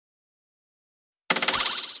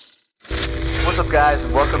What's up, guys,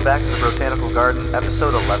 and welcome back to the Botanical Garden,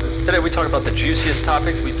 episode 11. Today we talk about the juiciest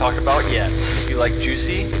topics we've talked about yet. If you like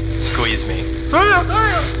juicy, squeeze me.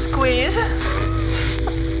 Squeeze! I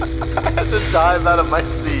had to dive out of my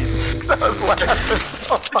seat because I was laughing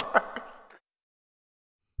so hard.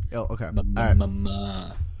 Yo, okay. All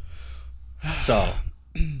right. So,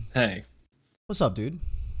 hey. What's up, dude?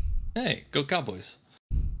 Hey, go Cowboys.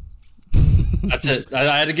 That's it.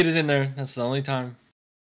 I had to get it in there. That's the only time.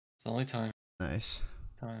 It's the only time. Nice.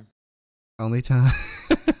 Time. Only time.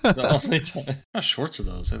 The only time. How shorts are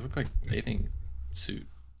those? They look like bathing suit.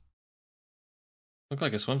 Look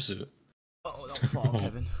like a swimsuit. Oh, don't fall,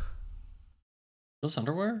 Kevin. Those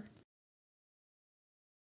underwear?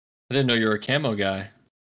 I didn't know you were a camo guy.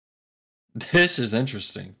 This is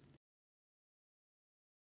interesting.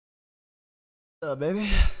 Baby.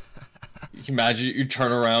 You can imagine you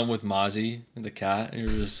turn around with Mozzie and the cat, and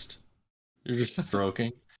you're just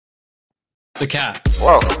stroking the cat.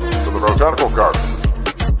 Welcome to the Botanical Garden.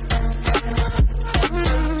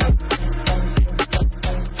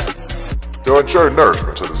 To ensure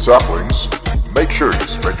nourishment to the saplings, make sure you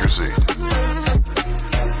spread your seed.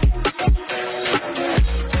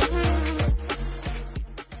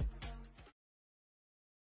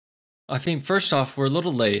 I think first off, we're a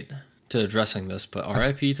little late to addressing this, but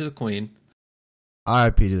R.I.P. to the Queen.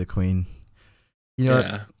 R.I.P. to the Queen. You know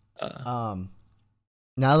Yeah. what?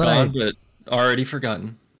 Now that Gone, but already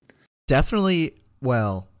forgotten. definitely,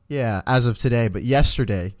 well, yeah, as of today, but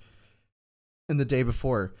yesterday and the day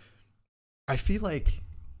before, I feel like,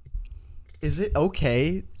 is it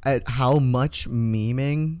okay at how much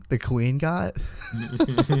memeing the Queen got?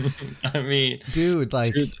 I mean, Dude,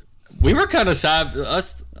 like, we were kind of savage.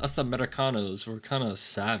 Us Americanos were kind of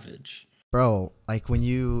savage. bro, like when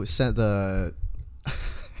you sent I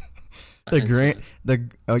didn't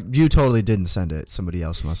you totally didn't send it. Somebody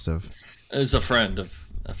else must have. It was a friend of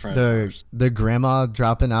ours. The grandma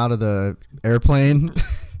dropping out of the airplane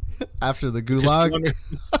after the gulag Wonder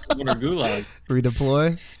gulag.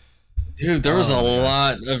 redeploy. Dude, there was a Oh, my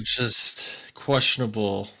lot of just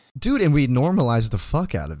questionable. Dude, and we normalized the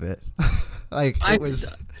fuck out of it. Like it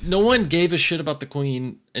was, No one gave a shit about the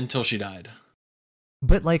Queen until she died.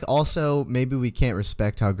 but like also maybe we can't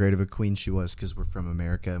respect how great of a queen she was because we're from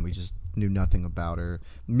America and we just knew nothing about her.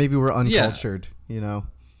 Maybe we're uncultured, you know.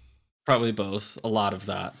 Probably both. A lot of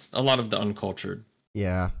that. A lot of the uncultured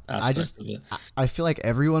Yeah, aspect of it. I feel like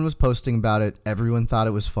everyone was posting about it. Everyone thought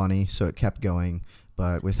it was funny, so it kept going.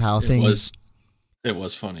 But with how It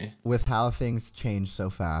was funny. with how things change so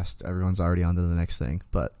fast, everyone's already on to the next thing.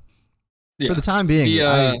 But Yeah. for the time being,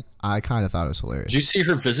 The, I kind of thought it was hilarious. Did you see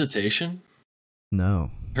her visitation?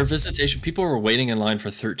 No. Her visitation, people were waiting in line for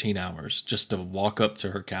 13 hours just to walk up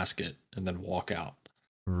to her casket and then walk out.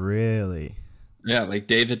 Really? Yeah, like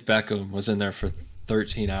David Beckham was in there for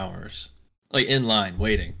 13 hours. Like in line,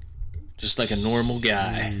 waiting. Just like a normal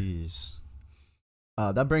guy. Jeez.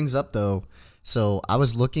 That brings up, though, so I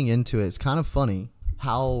was looking into it. It's kind of funny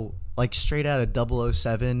how, like, straight out of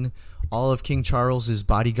 007, all of King Charles's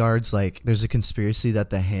bodyguards, like, there's a conspiracy that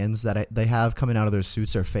the hands that they have coming out of their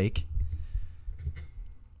suits are fake.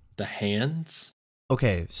 The hands?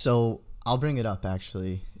 Okay, so I'll bring it up,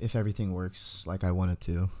 actually, if everything works like I want it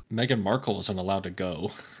to. Meghan Markle wasn't allowed to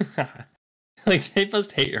go. Like, they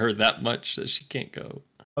must hate her that much that she can't go.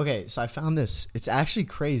 Okay, so I found this. It's actually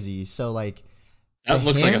crazy. So, like, That the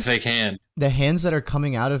looks like a hands- fake hand. the hands that are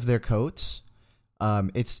coming out of their coats,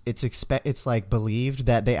 it's like believed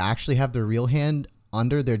that they actually have the real hand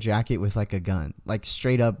under their jacket with like a gun, like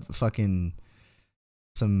straight up fucking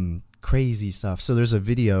some crazy stuff. So there's a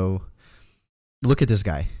video. Look at this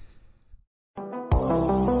guy.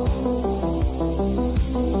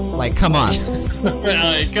 Like, come on.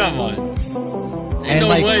 Like, come on. Ain't And, no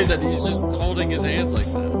like- way that he's just holding his hands like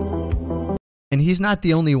that. And he's not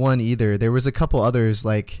the only one either. There was a couple others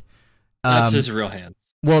like. That's his real hand.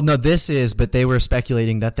 Well, no, this is, but they were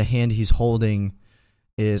speculating that the hand he's holding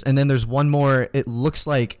is, and then there's one more. It looks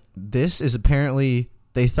like this is apparently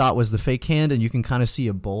they thought was the fake hand, and you can kind of see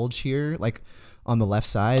a bulge here, like on the left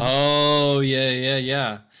side. Oh,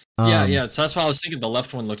 yeah. So that's why I was thinking the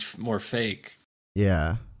left one looked more fake.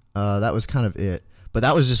 Yeah, that was kind of it. But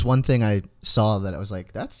that was just one thing I saw that I was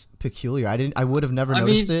like, that's peculiar. I would have never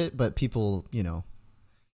noticed it, but people, you know.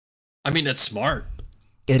 I mean, it's smart.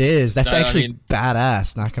 It is. That's I actually mean-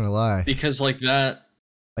 badass, not gonna lie. Because like that,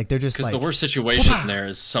 Like they're just because like the worst situation there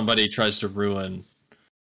is somebody tries to ruin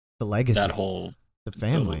the legacy, that whole the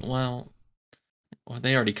family. Well,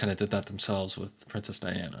 they already kind of did that themselves with Princess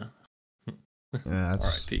Diana. Yeah,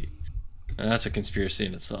 that's R.I.P. And that's a conspiracy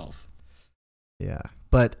in itself. yeah.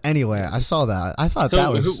 But anyway, I saw that. I thought So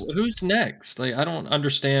that was who's next? Like, I don't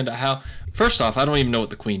understand how. First off, I don't even know what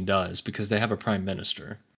the Queen does because they have a prime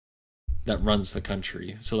minister that runs the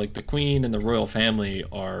country. So like the Queen and the royal family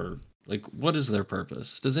are like, what is their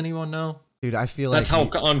purpose? Does anyone know? dude. I feel That's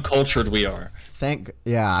like how uncultured we are.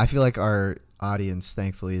 I feel like our audience,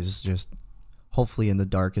 thankfully, is just hopefully in the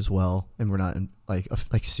dark as well, and we're not like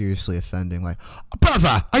seriously offending. Like,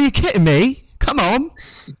 brother, are you kidding me? Come on.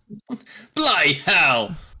 Bloody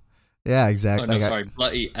hell! Yeah, Oh exactly. no, sorry,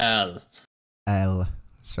 bloody hell. L.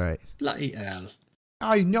 That's right. Bloody hell.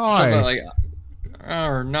 I know. Something like,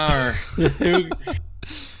 oh no.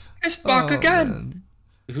 It's back again. Man.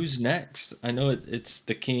 Who's next? I know it's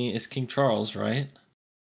the king. It's King Charles, right?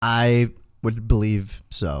 I would believe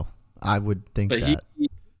so. I would think But that.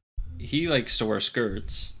 he likes to wear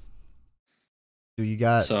skirts. Do you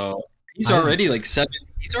got? So he's already like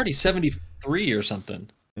He's already 73 or something.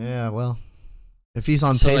 Yeah, well, if he's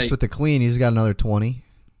on So, pace like- with the Queen, he's got another 20.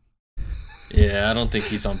 Yeah, I don't think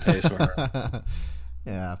he's on pace with her.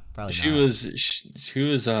 Yeah, probably. She not.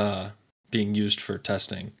 was being used for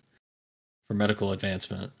testing, for medical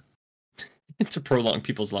advancement, to prolong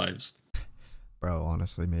people's lives. Bro,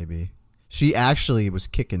 honestly, maybe she actually was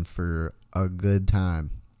kicking for a good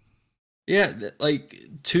time. Yeah, like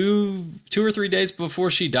two or 3 days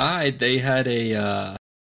before she died, they had a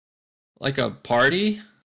like a party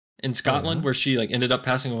in Scotland where she like ended up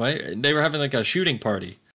passing away. They were having like a shooting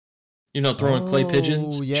party. You know, throwing clay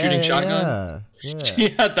pigeons, shooting shotguns. Yeah. She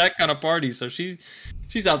had that kind of party, so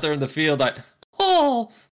she's out there in the field like,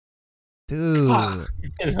 oh, Dude.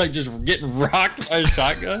 and like just getting rocked by a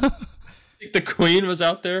shotgun. I think the Queen was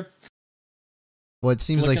out there. Well, it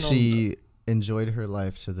seems like Flicking she enjoyed her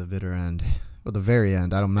life to the bitter end. Well, the very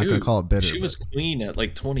end. I'm not going to call it bitter. She was queen at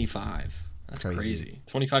like 25. That's crazy.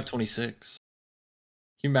 25, 26.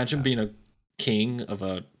 Can you imagine being a king of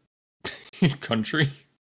a country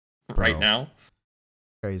right now?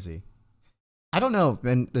 Crazy. I don't know,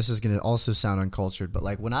 and this is going to also sound uncultured, but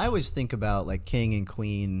like when I always think about like king and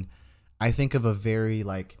queen, I think of a very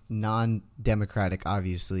like non-democratic,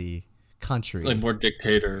 obviously, country. Like more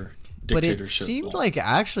dictatorship. But it seemed like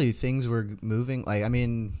actually things were moving. Like, I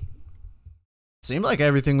mean, it seemed like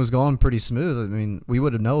everything was going pretty smooth. I mean, we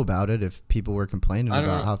would have known about it if people were complaining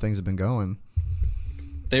about how things have been going.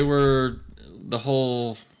 They were the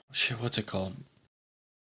whole shit. What's it called?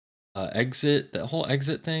 Exit. That whole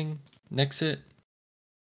exit thing. Nexit.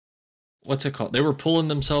 What's it called? They were pulling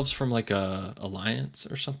themselves from like a alliance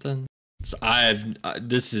or something. So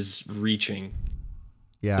this is reaching.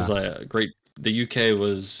 Yeah. It was the UK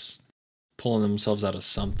was pulling themselves out of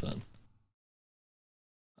something.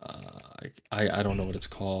 I don't know what it's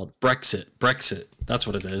called. Brexit. That's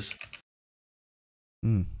what it is.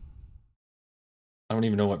 Mm. I don't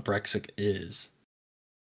even know what Brexit is.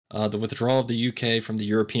 The withdrawal of the UK from the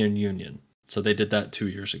European Union. So they did that 2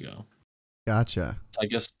 years ago. Gotcha. I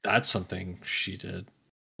guess that's something she did,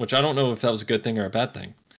 which I don't know if that was a good thing or a bad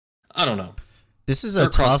thing. I don't know. This is They're a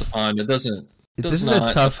across tough. the pond. It doesn't. This is a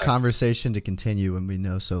tough conversation to continue when we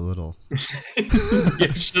know so little.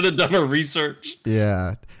 You should have done a research.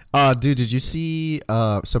 Yeah. Dude, did you see?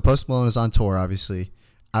 So Post Malone is on tour, obviously.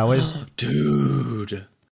 Dude.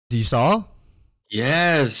 Do you saw?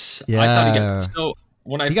 Yes. Yeah. I thought he got. So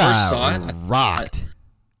when I He first saw got it, rocked.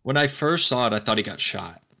 when I first saw it, I thought he got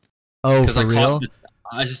shot. Oh, for real?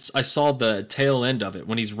 I saw the tail end of it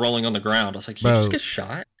when he's rolling on the ground. I was like, "Did Bro, he just get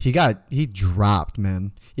shot?" He dropped,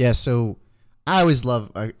 man. Yeah. So I always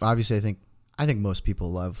love. Obviously, I think most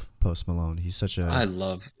people love Post Malone. He's such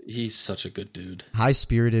He's such a good dude. high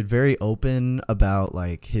spirited, very open about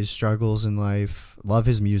like his struggles in life. Love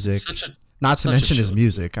his music. Not to mention his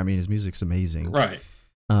music. I mean, his music's amazing. Right.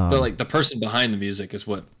 But like the person behind the music is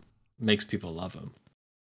what makes people love him.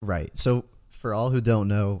 Right. So for all who don't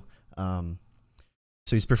know,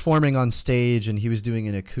 so he's performing on stage and he was doing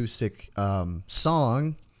an acoustic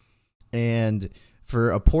song, and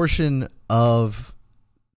for a portion of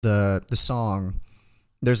the song,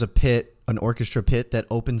 there's a pit, an orchestra pit that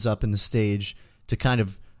opens up in the stage to kind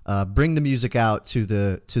of bring the music out to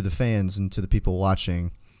the fans and to the people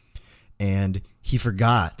watching. And he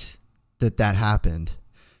forgot that happened.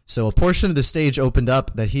 So a portion of the stage opened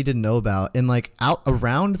up that he didn't know about, and like out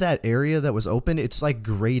around that area that was open, it's like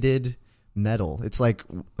graded metal. It's like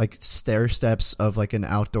stair steps of like an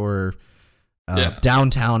outdoor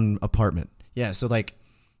downtown apartment. Yeah, so like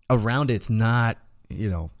around it's not,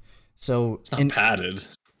 so It's not padded.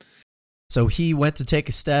 So he went to take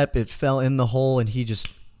a step, it fell in the hole, and he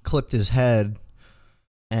just clipped his head.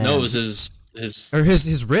 And, No, it was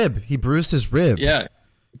his rib. He bruised his rib. Yeah,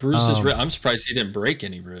 bruised his rib. I'm surprised he didn't break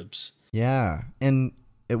any ribs. Yeah, and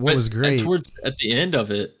what was great at the end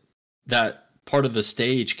of it, that part of the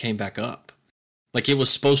stage came back up. Like it was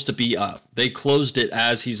supposed to be up. They closed it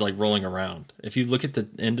as he's like rolling around. If you look at the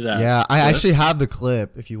end of that. Yeah, I actually have the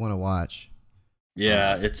clip if you want to watch.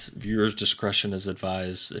 Yeah, it's viewers' discretion is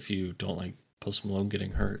advised if you don't like Post Malone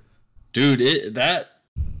getting hurt. Dude,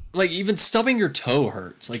 like even stubbing your toe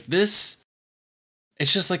hurts. Like this,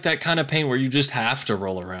 it's just like that kind of pain where you just have to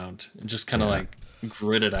roll around and just kind of like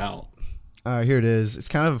grit it out. Here it is. It's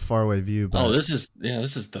kind of a faraway view. But... this is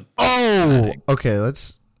the. Oh, okay.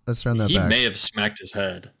 Let's run that back. He may have smacked his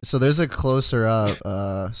head. So there's a closer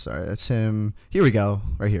up. Sorry, that's him. Here we go.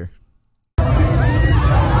 Right here.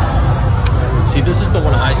 See, this is the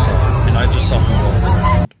one I saw, and I just saw him rolling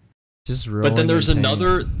around. Just rolling. But then there's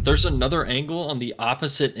another angle on the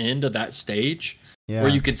opposite end of that stage where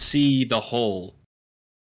you can see the hole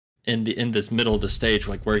in this middle of the stage,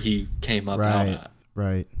 like where he came up out at.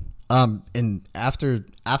 Right. And after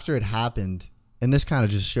it happened, and this kind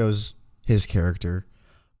of just shows his character,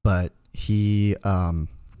 but he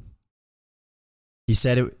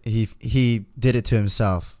said it. He did it to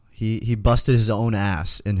himself. He busted his own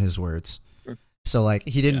ass, in his words. So like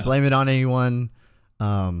he didn't blame it on anyone.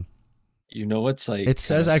 You know what's like? It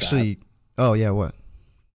says actually. Sad? Oh yeah, what?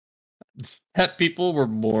 That people were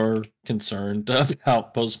more concerned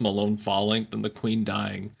about Post Malone falling than the Queen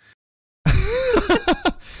dying.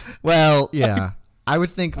 Well, yeah, I would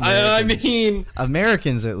think.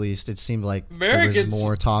 Americans at least. It seemed like there was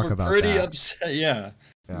more talk were about pretty that. Upset, yeah,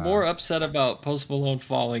 more upset about Post Malone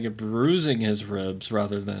falling and bruising his ribs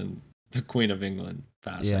rather than the Queen of England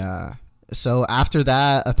passing. Yeah. So after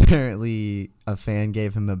that, apparently a fan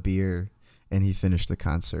gave him a beer, and he finished the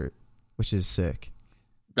concert, which is sick.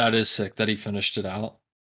 That is sick that he finished it out.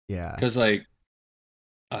 Yeah. Because the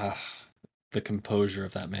composure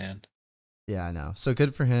of that man. Yeah, I know. So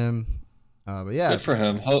good for him. But yeah, good for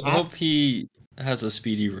him. Hope he has a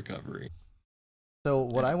speedy recovery. So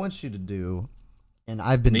what I want you to do, and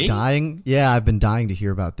I've been dying. Yeah, I've been dying to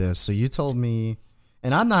hear about this. So you told me,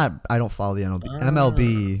 and I don't follow the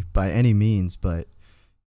MLB by any means, but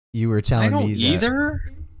you were telling me that. I don't either.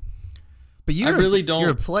 But I really don't. You're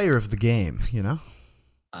a player of the game, you know.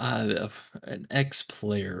 An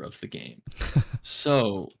ex-player of the game.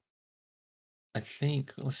 So I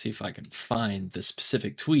think, let's see if I can find the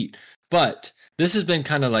specific tweet. But this has been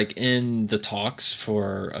kind of like in the talks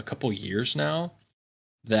for a couple years now,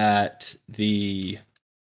 that the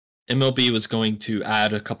MLB was going to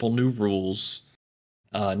add a couple new rules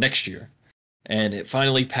next year. And it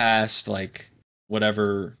finally passed, like,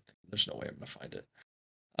 whatever. There's no way I'm going to find it.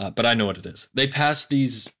 But I know what it is. They passed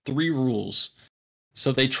these 3 rules.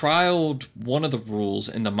 So they trialed one of the rules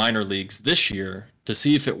in the minor leagues this year to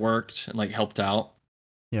see if it worked and like helped out.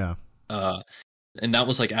 Yeah. And that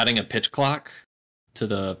was like adding a pitch clock to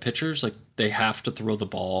the pitchers. Like they have to throw the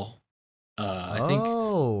ball. I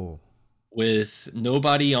think with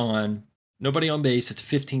nobody on base, it's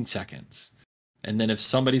 15 seconds. And then if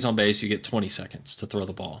somebody's on base, you get 20 seconds to throw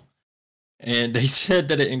the ball. And they said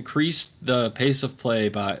that it increased the pace of play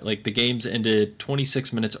by like the games ended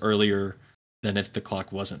 26 minutes earlier than if the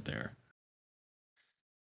clock wasn't there.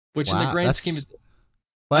 Which in the grand scheme of...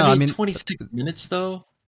 Well, I mean 26 minutes though?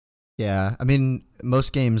 Yeah. I mean,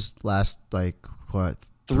 most games last like, what?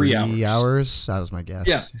 3 hours? That was my guess.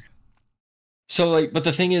 Yeah. So like, but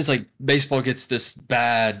the thing is like baseball gets this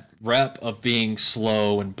bad rep of being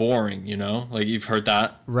slow and boring, you know? Like you've heard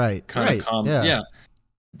that. Right. Kind of yeah.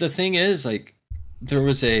 The thing is like, there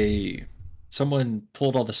was someone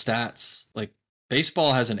pulled all the stats. Like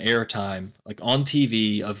baseball has an air time like on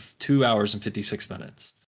TV of 2 hours and 56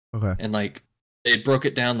 minutes. Okay. And like they broke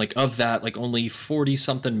it down like of that, like only 40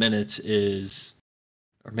 something minutes is,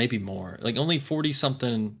 or maybe more, like only 40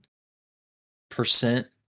 something percent.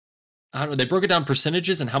 I don't know. They broke it down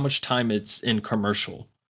percentages and how much time it's in commercial.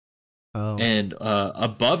 Oh. And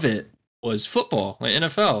above it was football. Like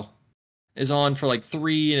NFL is on for like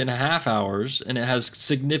 3.5 hours and it has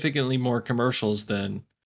significantly more commercials than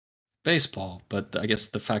baseball. But I guess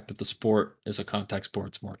the fact that the sport is a contact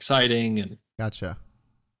sport is more exciting. And gotcha.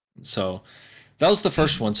 So that was the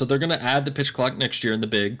first one. So they're going to add the pitch clock next year in the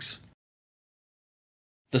bigs.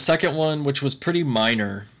 The second one, which was pretty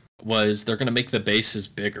minor, was they're going to make the bases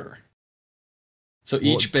bigger. So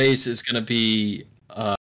each base is going to be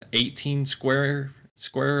 18 square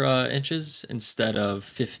inches instead of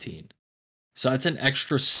 15. So that's an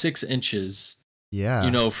extra 6 inches. Yeah.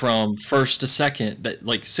 You know, from first to second, that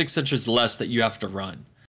like 6 inches less that you have to run.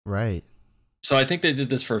 Right. So I think they did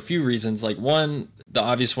this for a few reasons. Like one, the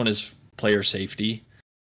obvious one is player safety.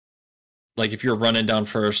 like if you're running down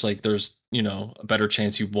first, like there's, a better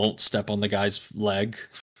chance you won't step on the guy's leg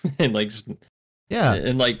and like, Yeah.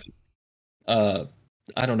 and like,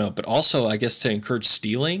 I don't know, but also I guess to encourage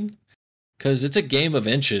stealing, because it's a game of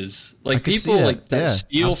inches. Like people like that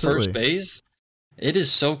steal first base, it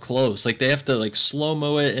is so close. Like they have to like slow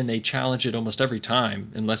mo it, and they challenge it almost every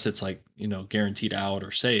time, unless it's like guaranteed out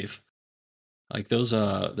or safe. Like those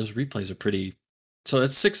replays are pretty. So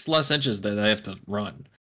that's 6 less inches that they have to run.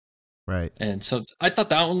 Right. And so I thought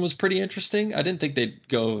that one was pretty interesting. I didn't think they'd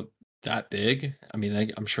go that big. I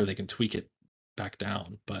mean, I'm sure they can tweak it back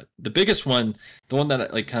down, but the biggest one, the one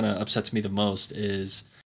that like kind of upsets me the most is,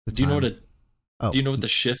 do you know what the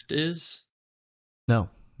shift is? No,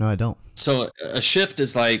 I don't. So a shift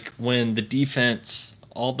is like when the defense,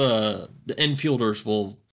 all the infielders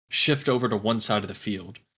will shift over to one side of the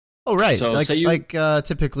field. Oh, right. So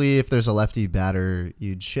typically if there's a lefty batter,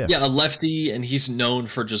 you'd shift. Yeah, a lefty, and he's known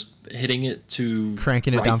for just hitting it to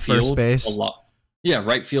cranking it down first base. A lot. Yeah,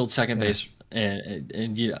 right field, second base,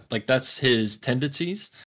 and yeah, like that's his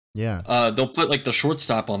tendencies. Yeah. They'll put like the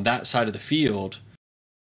shortstop on that side of the field,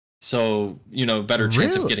 so better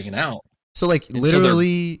chance of getting it out. So like and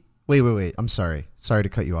literally, wait. I'm sorry to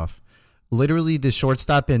cut you off. Literally, the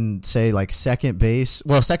shortstop in say like second base.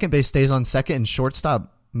 Well, second base stays on second, and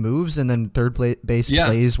shortstop moves, and then third base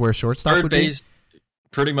plays where shortstop third would base, be?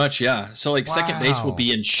 Pretty much, yeah. So like second base will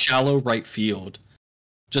be in shallow right field,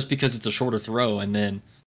 just because it's a shorter throw, and then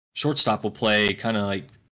shortstop will play kind of like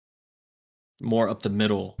more up the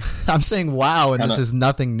middle. I'm saying wow, and this is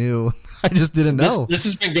nothing new. I just didn't know. This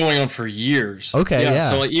has been going on for years. Okay, yeah.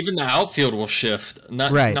 So like, even the outfield will shift,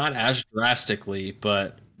 not as drastically,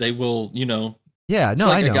 but they will. Yeah, no,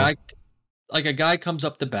 like I know. A guy comes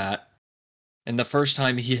up the bat, and the first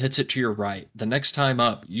time he hits it to your right, the next time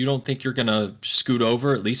up, you don't think you're gonna scoot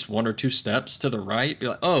over at least 1 or 2 steps to the right? Be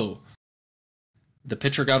like, oh, the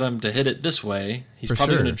pitcher got him to hit it this way. He's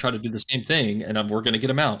probably going to try to do the same thing, and we're going to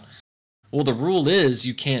get him out. Well, the rule is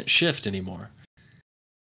you can't shift anymore.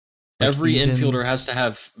 Like every infielder has to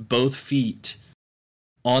have both feet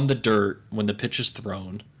on the dirt when the pitch is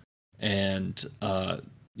thrown, and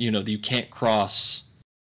you can't cross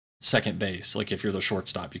second base. Like if you're the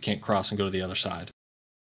shortstop, you can't cross and go to the other side.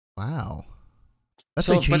 Wow, that's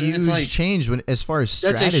a huge change as far as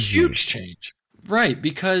strategy. That's a huge change, right?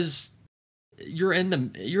 Because you're in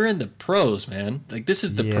the pros, man. Like this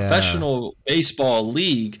is the professional baseball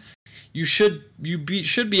league. You should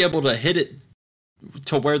be able to hit it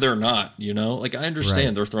to where they're not. Like I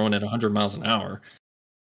understand they're throwing at 100 miles an hour,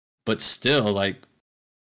 but still, like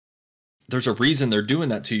there's a reason they're doing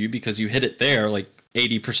that to you, because you hit it there like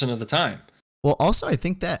 80% of the time. Well, also I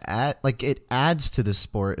think that it adds to the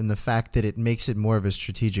sport in the fact that it makes it more of a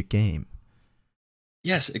strategic game.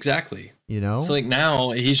 Yes, exactly. So like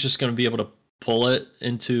now he's just going to be able to pull it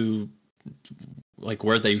into like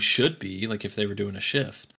where they should be, like if they were doing a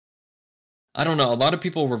shift. I don't know. A lot of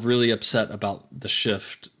people were really upset about the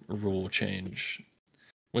shift rule change,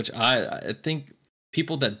 which I think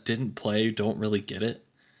people that didn't play don't really get it.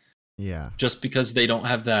 Yeah. Just because they don't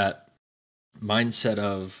have that mindset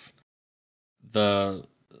of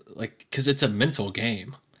because it's a mental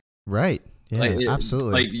game. Right. Yeah,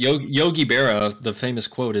 absolutely. Like Yogi Berra, the famous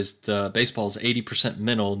quote is the baseball is 80%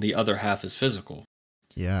 mental and the other half is physical.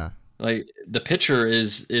 Yeah. Like the pitcher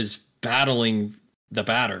is battling the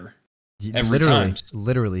batter every time.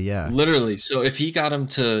 Literally, yeah. Literally. So if he got him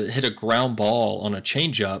to hit a ground ball on a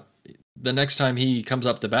changeup, the next time he comes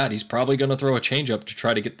up to bat, he's probably going to throw a changeup to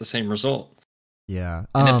try to get the same result. Yeah.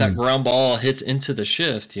 And if that ground ball hits into the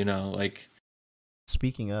shift, like.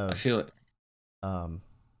 Speaking of, I feel it.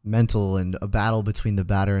 Mental and a battle between the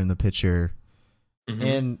batter and the pitcher. Mm-hmm.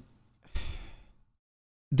 And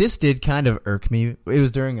this did kind of irk me. It was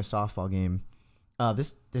during a softball game.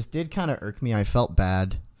 This did kind of irk me. I felt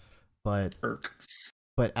bad, but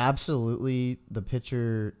absolutely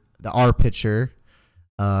our pitcher,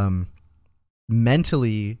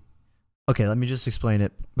 mentally. Okay, let me just explain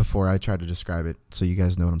it before I try to describe it, so you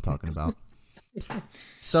guys know what I'm talking about.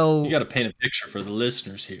 So you got to paint a picture for the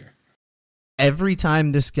listeners here. Every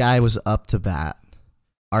time this guy was up to bat,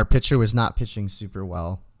 our pitcher was not pitching super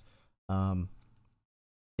well.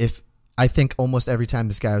 If I think almost every time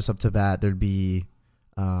this guy was up to bat, there'd be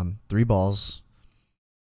 3 balls.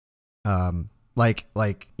 Almost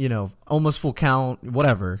full count,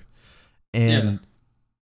 whatever. And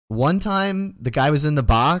one time the guy was in the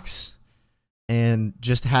box and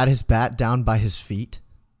just had his bat down by his feet.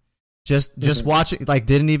 Just watching, like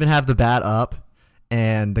didn't even have the bat up,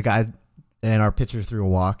 and the guy and our pitcher threw a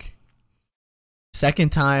walk.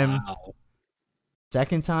 Second time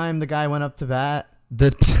the guy went up to bat.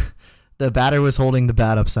 The The batter was holding the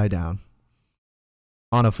bat upside down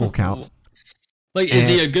on a full count. Like, is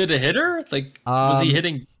he a good hitter? Like, was he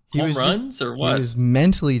hitting home runs just, or what? He was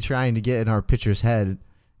mentally trying to get in our pitcher's head,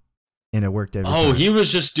 and it worked every time. Oh, he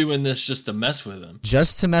was just doing this just to mess with him.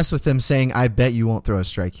 Just to mess with him, saying, I bet you won't throw a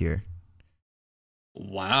strike here.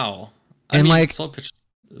 Wow. And like, slow pitch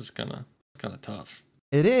is kind of tough.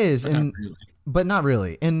 It is, but and not really. But not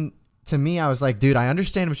really. And to me, I was like, dude, I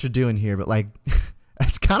understand what you're doing here, but like,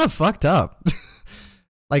 it's kind of fucked up.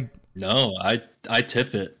 Like, no, I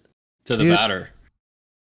tip it to the batter.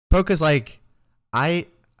 Bro, because like, I've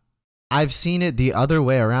seen it the other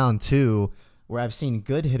way around too, where I've seen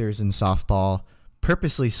good hitters in softball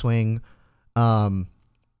purposely swing,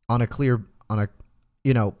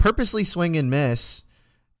 purposely swing and miss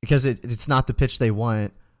because it's not the pitch they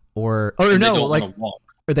want, or they don't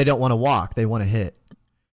want to walk, they want to hit.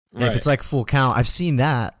 Right. If it's like full count, I've seen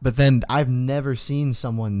that, but then I've never seen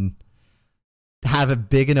someone have a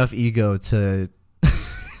big enough ego to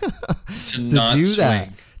to not do swing. That.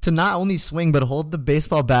 To not only swing, but hold the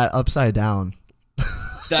baseball bat upside down.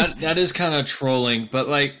 that is kind of trolling, but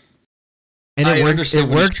like, and it worked. It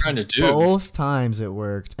worked trying to do. Both times. It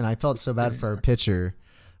worked, and I felt so bad for our pitcher,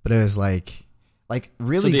 but it was like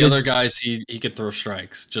really. So the good. other guys, he could throw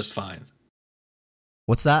strikes just fine.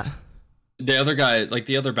 What's that? The other guy, like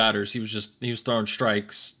the other batters, he was throwing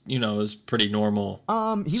strikes. You know, is pretty normal.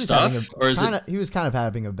 He was stuff, he was kind of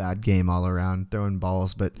having a bad game all around, throwing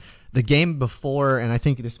balls. But the game before, and I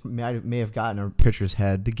think this may have gotten a pitcher's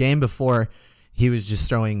head. The game before, he was just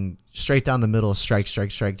throwing straight down the middle, strike,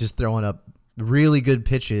 just throwing up really good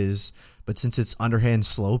pitches. But since it's underhand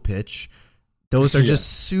slow pitch, those are just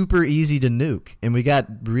super easy to nuke. And we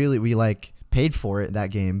paid for it that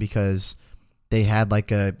game because they had like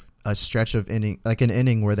a stretch of an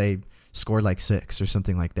inning where they scored like 6 or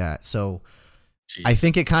something like that. So jeez. I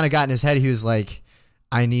think it kind of got in his head. He was like,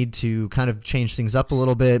 I need to kind of change things up a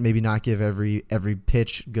little bit, maybe not give every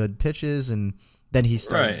pitch good pitches. And then he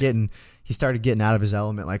started getting out of his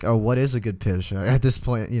element. Like, oh, what is a good pitch? At this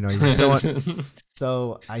point, he's throwing.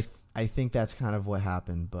 So I think that's kind of what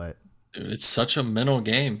happened, but dude, it's such a mental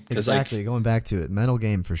game. Exactly. Going back to it, mental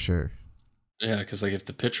game for sure. Yeah, because like if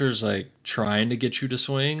the pitcher's like trying to get you to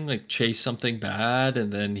swing, like chase something bad,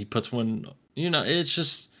 and then he puts one, it's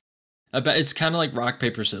just it's kind of like rock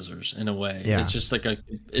paper scissors in a way. Yeah, it's just like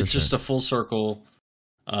just a full circle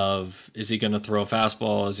of, is he going to throw a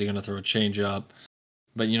fastball? Is he going to throw a changeup?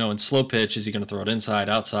 But in slow pitch, is he going to throw it inside,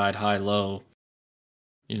 outside, high, low?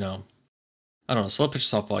 I don't know. Slow pitch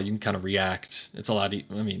softball, you can kind of react. It's a lot.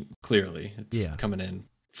 Clearly, it's coming in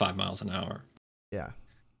 5 miles an hour. Yeah.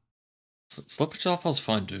 Slow pitch softball's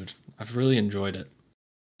fun, dude. I've really enjoyed it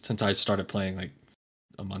since I started playing like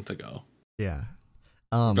a month ago. Yeah.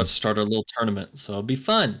 About to start a little tournament, so it'll be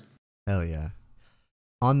fun. Hell yeah.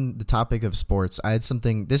 On the topic of sports, I had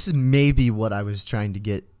something. This is maybe what I was trying to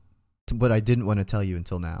get to, what I didn't want to tell you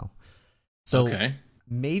until now. So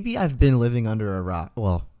maybe I've been living under a rock.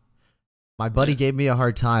 Well, my buddy gave me a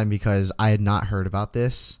hard time because I had not heard about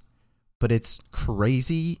this. But it's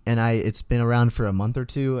crazy, and it's been around for a month or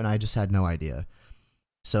two, and I just had no idea.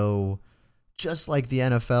 So, just like the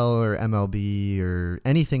NFL or MLB or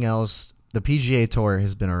anything else, the PGA Tour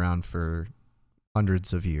has been around for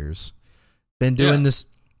hundreds of years. Been doing this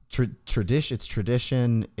tradition. It's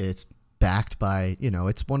tradition. It's backed by,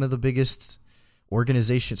 it's one of the biggest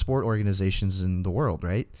sport organizations in the world,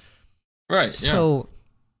 right? Right. So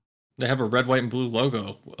they have a red, white, and blue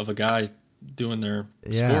logo of a guy doing their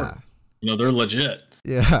sport. They're legit.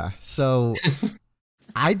 Yeah. So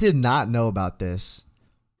I did not know about this,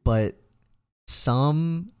 but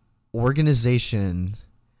some organization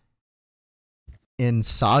in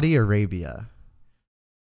Saudi Arabia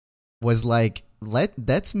was like, let's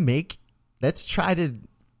try to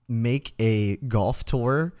make a golf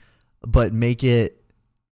tour, but make it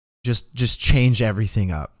just change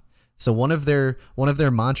everything up. So one of their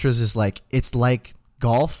mantras is like, it's like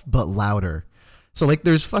golf but louder. So like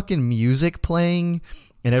there's fucking music playing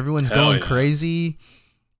and everyone's going crazy,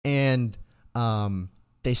 and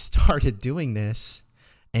they started doing this,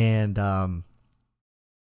 and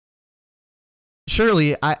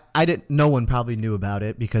surely I didn't, no one probably knew about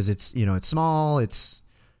it because it's it's small,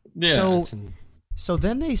 so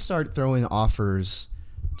then they start throwing offers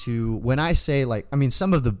to, when I say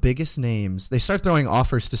some of the biggest names, they start throwing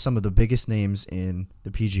offers to some of the biggest names in the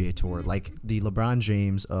PGA Tour, like the LeBron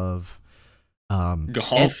James of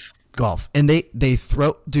golf, and they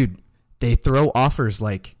throw offers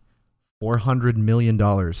like $400 million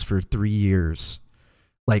for 3 years,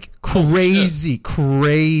 like crazy.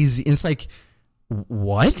 And it's like,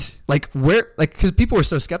 what? Like where? Like because people were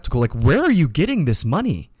so skeptical. Like where are you getting this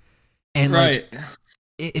money? And right. like,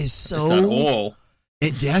 it is so. It's that oil.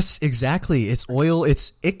 Yes, exactly. It's oil.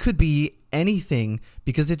 It could be anything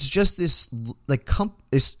because it's just this like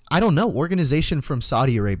this I don't know organization from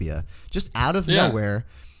Saudi Arabia just out of nowhere,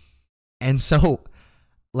 and so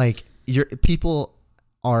like people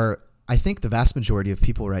are. I think the vast majority of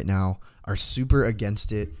people right now are super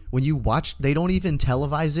against it. When you watch, they don't even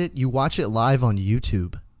televise it. You watch it live on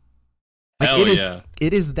YouTube. Like Hell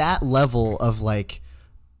it is that level of like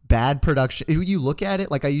bad production. When you look at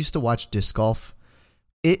it, like I used to watch disc golf.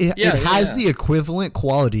 It has the equivalent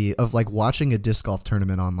quality of like watching a disc golf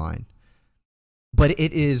tournament online. But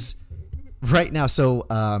it is right now. So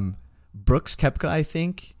Brooks Koepka, I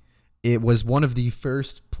think, it was one of the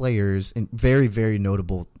first players, and very, very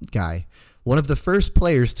notable guy. One of the first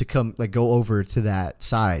players to come like go over to that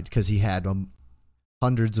side because he had a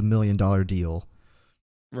hundreds of $1 million deal.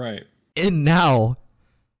 Right. And now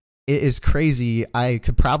it is crazy. I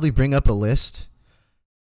could probably bring up a list.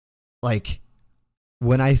 Like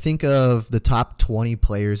when I think of the top 20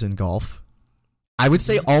 players in golf, I would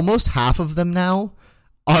say almost half of them now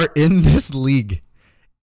are in this league.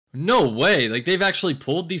 No way. Like they've actually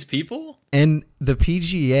pulled these people? And the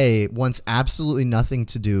PGA wants absolutely nothing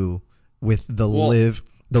to do with the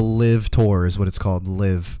Live Tour is what it's called.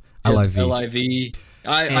 Live. L-I-V. L-I-V.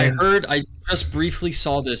 I heard, I just briefly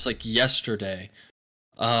saw this like yesterday.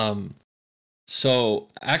 So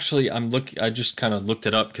actually I just kind of looked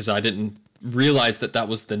it up because I didn't realize that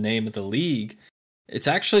was the name of the league. It's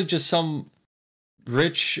actually just some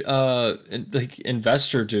rich like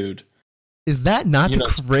investor dude. Is that not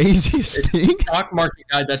the craziest thing? The stock market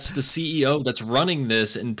guy that's the CEO that's running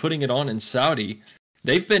this and putting it on in Saudi.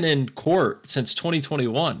 They've been in court since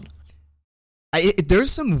 2021. There's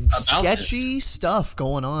some sketchy stuff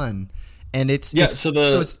going on, and it's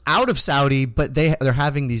out of Saudi, but they're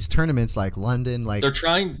having these tournaments like London, like they're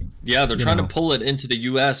trying to pull it into the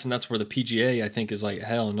US, and that's where the PGA I think is like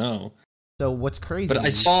hell no. So what's crazy? But I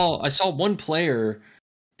saw one player,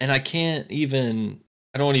 and I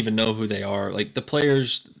don't even know who they are. Like the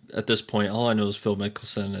players at this point, all I know is Phil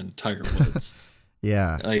Mickelson and Tiger Woods.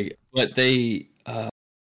 Yeah. But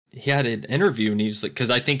he had an interview and he was like, because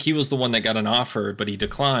I think he was the one that got an offer, but he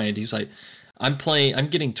declined. He was like, I'm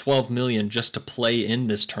getting 12 million just to play in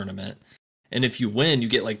this tournament. And if you win, you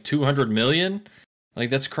get like 200 million. Like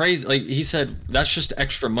that's crazy. Like he said, that's just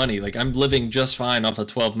extra money. Like I'm living just fine off of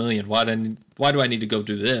 12 million. Why do I need to go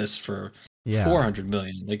do this for 400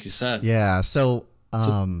 million? Like you said. Yeah. So,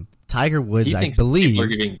 Tiger Woods, I believe, people are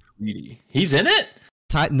getting greedy. He's in it?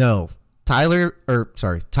 Tiger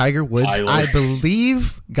Woods, I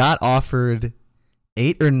believe, got offered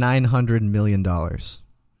 $800 or $900 million.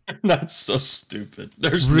 That's so stupid.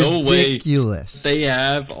 There's ridiculous. No way they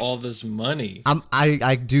have all this money.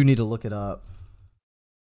 I do need to look it up.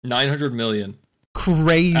 900 million.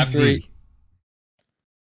 Crazy.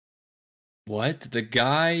 What? The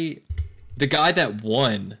guy that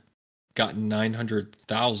won got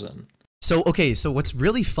 900,000. So what's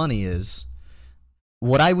really funny is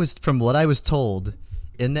what I was told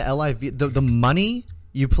in the LIV, the money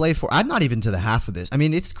you play for, I'm not even to the half of this. I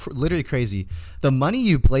mean, it's literally crazy. The money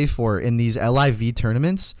you play for in these LIV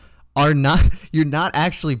tournaments you're not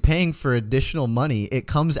actually paying for additional money. It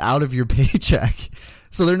comes out of your paycheck.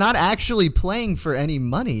 So they're not actually playing for any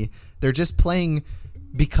money. They're just playing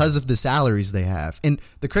because of the salaries they have. And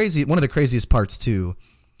one of the craziest parts too,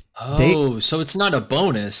 so it's not a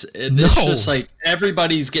bonus. It's just like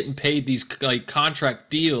everybody's getting paid these like contract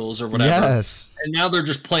deals or whatever. Yes. And now they're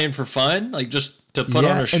just playing for fun, like just to put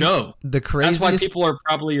on a show. That's why people are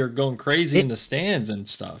going crazy in the stands and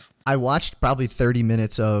stuff. I watched probably 30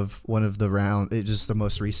 minutes of one of the round, just the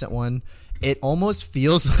most recent one. It almost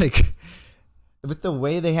feels like with the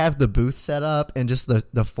way they have the booth set up and just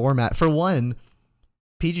the format. For one,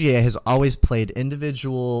 PGA has always played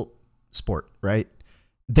individual sport, right?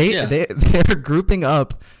 They're grouping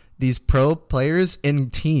up these pro players in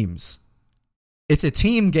teams. It's a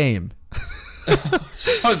team game.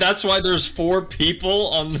 So that's why there's 4 people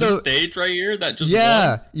on the stage right here that just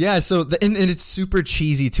won? Yeah. So and it's super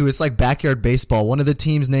cheesy too. It's like backyard baseball. One of the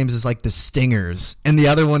teams' names is like the Stingers, and the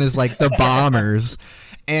other one is like the Bombers.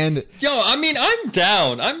 And I mean, I'm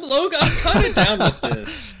down. I'm kind of down with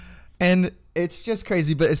this. And it's just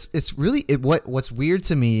crazy, but it's really what's weird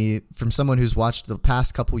to me from someone who's watched the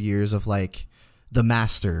past couple years of like the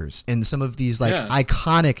Masters and some of these like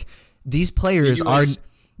iconic. These players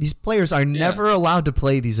are never allowed to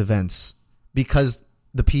play these events because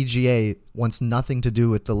the PGA wants nothing to do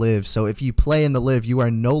with the Live. So if you play in the Live, you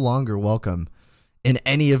are no longer welcome in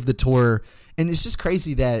any of the tour. And it's just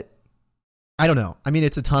crazy that I don't know. I mean,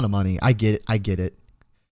 it's a ton of money. I get it.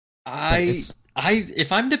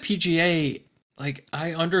 If I'm the PGA, like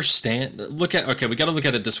I understand. We got to look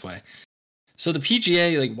at it this way. So the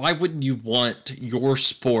PGA, like, why wouldn't you want your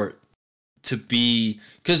sport to be?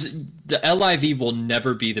 Because the LIV will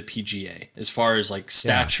never be the PGA as far as like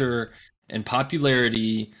stature and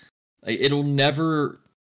popularity. Like, it'll never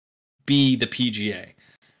be the PGA.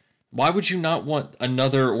 Why would you not want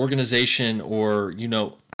another organization or,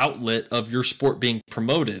 outlet of your sport being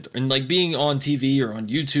promoted and like being on TV or on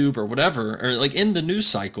YouTube or whatever, or like in the news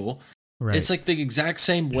cycle? Right. It's like the exact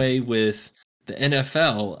same way with the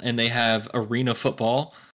NFL, and they have arena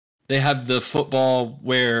football. They have the football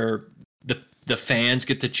where the fans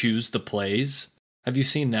get to choose the plays. Have you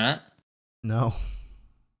seen that? No.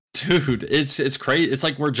 Dude, it's crazy. It's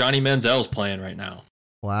like where Johnny Manziel's playing right now.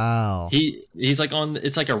 Wow. He's like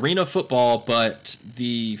it's like arena football, but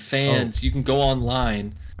the fans, you can go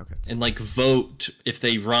online and like vote if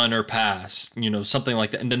they run or pass, something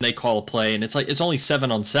like that, and then they call a play, and it's like it's only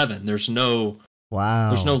 7-on-7. There's no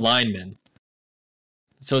linemen.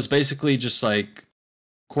 So it's basically just like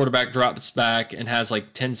quarterback drops back and has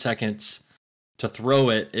like 10 seconds to throw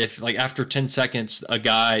it. If like after 10 seconds,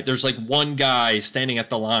 there's like one guy standing at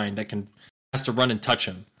the line that has to run and touch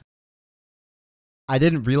him. I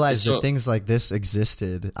didn't realize that things like this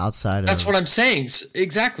existed outside of. That's what I'm saying.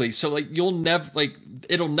 Exactly. So like it'll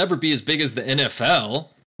never be as big as the NFL.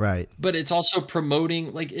 Right. But it's also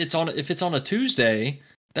promoting, like if it's on a Tuesday,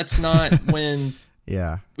 that's not when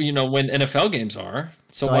when NFL games are.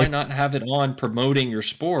 So why not have it on promoting your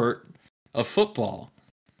sport of football?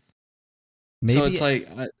 Maybe, so it's like,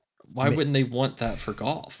 why wouldn't they want that for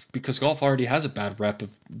golf? Because golf already has a bad rep of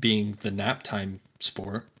being the nap time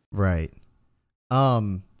sport. Right.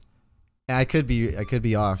 I could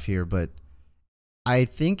be off here, but I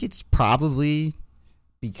think it's probably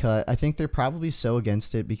because I think they're probably so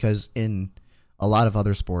against it because in a lot of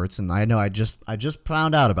other sports, and I know I just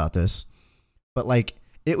found out about this, but like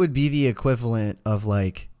it would be the equivalent of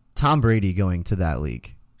like Tom Brady going to that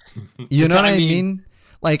league. You know what I mean?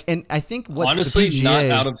 Like, and I think what honestly the PGA, not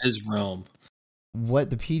out of his realm. What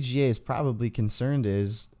the PGA is probably concerned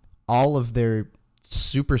is all of their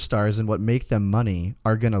superstars and what make them money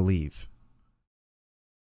are gonna leave.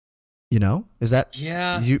 Is that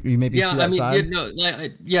you maybe see that side?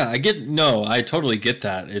 I totally get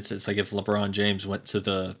that. It's like if LeBron James went to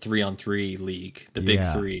the 3-on-3 league, the big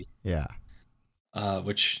three,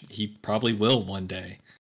 which he probably will one day,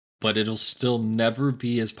 but it'll still never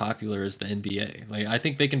be as popular as the NBA. Like I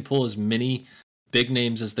think they can pull as many big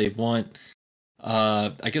names as they want.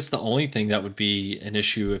 I guess the only thing that would be an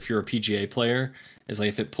issue if you're a PGA player is like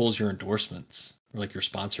if it pulls your endorsements or like your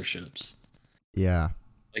sponsorships. Yeah.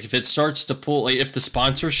 Like if it starts to pull, like if the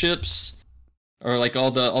sponsorships or like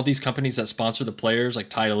all these companies that sponsor the players, like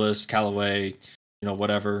Titleist, Callaway,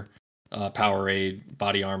 whatever, Powerade,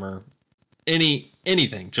 Body Armor,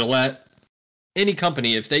 anything, Gillette, any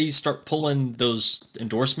company, if they start pulling those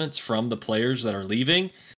endorsements from the players that are leaving,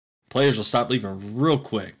 players will stop leaving real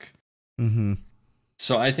quick. Mm-hmm.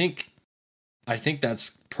 So I think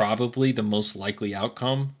that's probably the most likely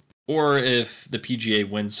outcome. Or if the PGA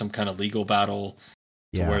wins some kind of legal battle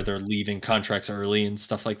to where they're leaving contracts early and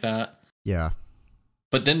stuff like that. Yeah.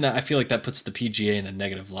 But then I feel like that puts the PGA in a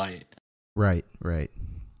negative light. Right.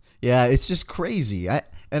 Yeah, it's just crazy. I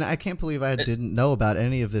can't believe I didn't know about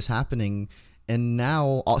any of this happening. And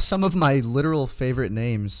now some of my literal favorite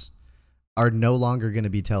names are no longer going to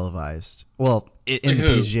be televised. Well, in the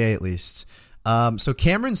PGA at least. So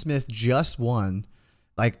Cameron Smith just won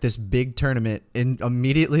like this big tournament and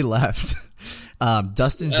immediately left.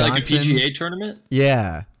 Dustin Johnson. Like a PGA tournament?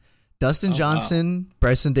 Yeah. Dustin Johnson, wow.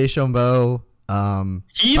 Bryson DeChambeau.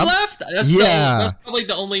 He left? That's probably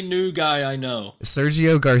the only new guy I know.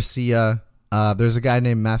 Sergio Garcia. There's a guy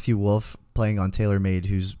named Matthew Wolf playing on TaylorMade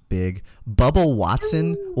who's big. Bubba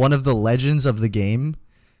Watson, one of the legends of the game.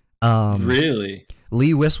 Really?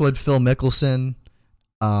 Lee Westwood, Phil Mickelson.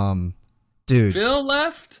 Dude. Phil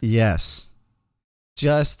left? Yes.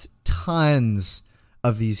 Just tons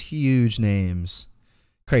of these huge names.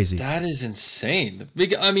 Crazy. That is insane.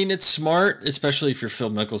 I mean, it's smart, especially if you're Phil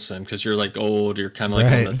Mickelson, because you're like old, you're kind of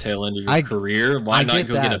like on the tail end of your career. Why not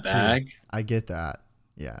go get a bag? Too. I get that.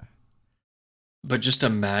 Yeah. But just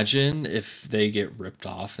imagine if they get ripped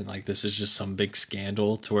off and like this is just some big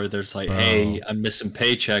scandal to where there's like, hey, I'm missing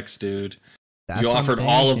paychecks, dude. You offered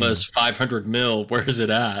all of us $500 million. Where is it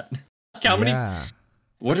at? How many?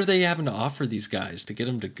 What are they having to offer these guys to get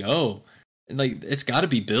them to go? And like, it's got to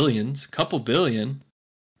be billions, a couple billion.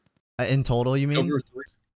 In total, you mean?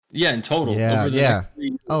 Yeah, in total. Yeah.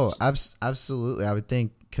 Oh, absolutely. I would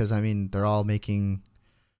think because I mean they're all making.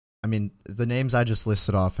 I mean the names I just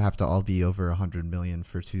listed off have to all be over 100 million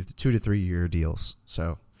for 2 to 3 year deals.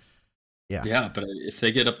 So yeah. Yeah, but if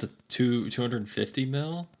they get up to 250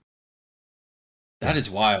 mil, that is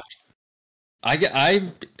wild.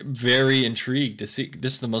 I'm very intrigued to see.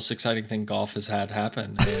 This is the most exciting thing golf has had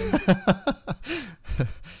happen.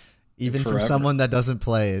 Even from someone that doesn't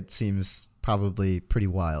play, it seems probably pretty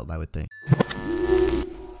wild, I would think.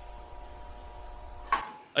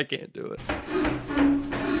 I can't do it.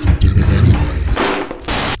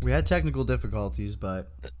 We had technical difficulties,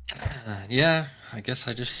 but yeah, I guess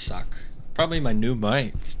I just suck. Probably my new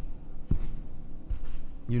mic.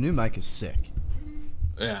 Your new mic is sick.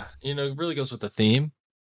 Yeah, it really goes with the theme.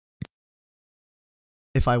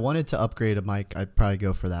 If I wanted to upgrade a mic, I'd probably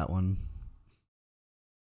go for that one.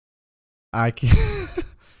 I can.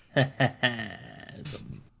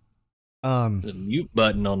 The mute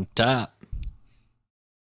button on top.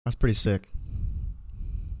 That's pretty sick.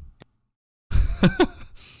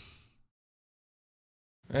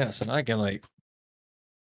 Yeah, so now I can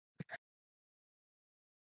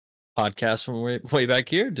podcast from way back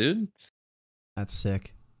here, dude. That's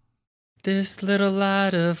sick. This little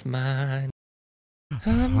light of mine,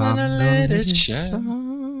 I'm gonna let it shine.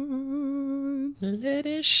 Let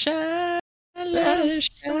it shine. Let it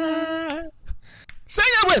shine. Sing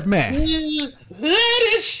it with me. Let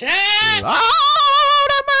it shine.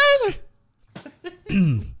 Oh, mercy.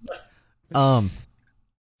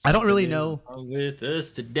 I don't really know. With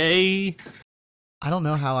us today. I don't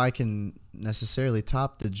know how I can necessarily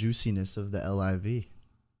top the juiciness of the LIV.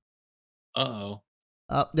 Uh-oh.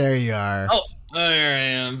 Oh, there you are. Oh, there I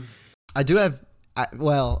am. I do have.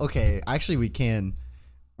 Well, okay. Actually, we can.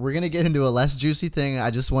 We're gonna get into a less juicy thing. I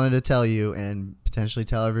just wanted to tell you and potentially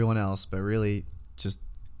tell everyone else, but really, this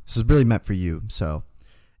is really meant for you. So,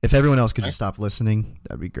 if everyone else could just stop listening,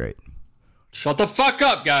 that'd be great. Shut the fuck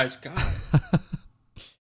up, guys. God.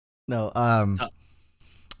 No.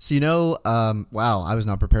 So wow, I was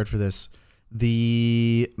not prepared for this.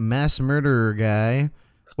 The mass murderer guy.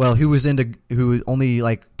 Well, who only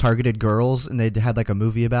targeted girls, and they had a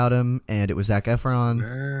movie about him, and it was Zac Efron.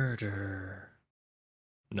 Murder.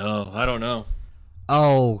 No, I don't know.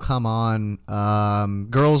 Oh, come on.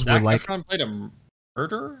 Girls Zac were Efron played a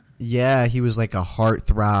murderer? Yeah, he was like a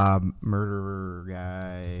heartthrob murderer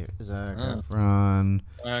guy. Zac Efron.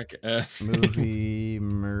 Movie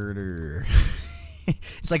murder.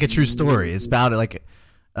 It's like a true story. It's about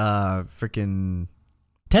freaking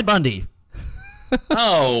Ted Bundy.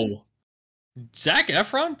 Oh, Zac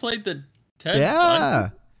Efron played the Ted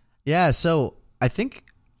Bundy? Yeah. So I think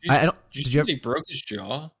Did you see he broke his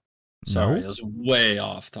jaw? Sorry, No. that was way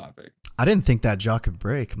off topic. I didn't think that jaw could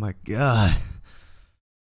break. My God.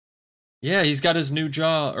 Yeah, he's got his new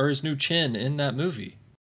jaw or his new chin in that movie.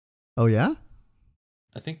 Oh yeah.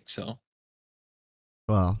 I think so.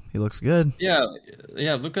 Well, he looks good. Yeah.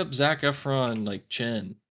 Look up Zac Efron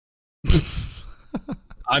chin.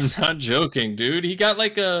 I'm not joking, dude. He got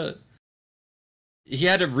he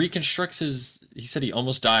had to reconstruct he said he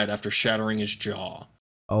almost died after shattering his jaw.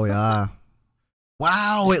 Oh yeah.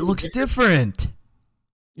 Wow, it looks different.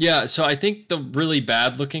 Yeah, so I think the really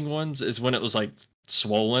bad looking ones is when it was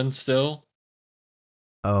swollen still.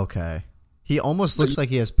 Okay. He almost looks like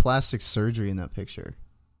he has plastic surgery in that picture.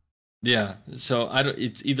 Yeah, so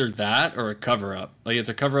it's either that or a cover up. It's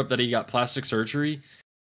a cover up that he got plastic surgery,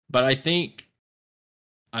 but I think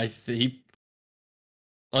I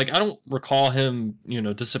don't recall him,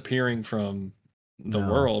 disappearing from the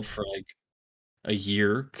world for a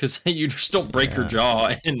year, because you just don't break your jaw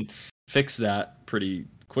and fix that pretty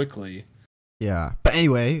quickly. Yeah, but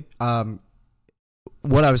anyway,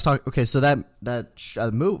 what I was talking. Okay, so that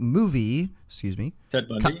movie, excuse me, Ted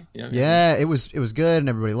Bundy. Yeah, it was good and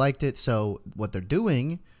everybody liked it. So what they're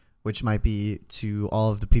doing, which might be to all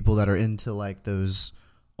of the people that are into those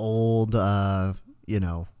old,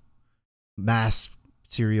 mass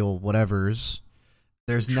serial whatevers.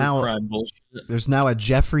 There's now a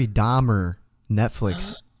Jeffrey Dahmer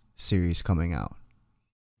Netflix series coming out.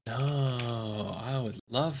 No, I would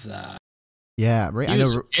love that. Yeah, right. I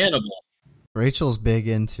know. Cannibal. Rachel's big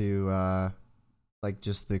into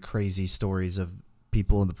just the crazy stories of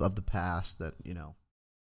people of the past that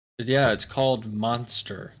Yeah, it's called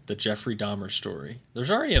Monster, the Jeffrey Dahmer story. There's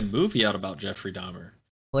already a movie out about Jeffrey Dahmer.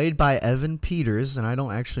 Played by Evan Peters, and I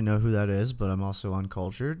don't actually know who that is, but I'm also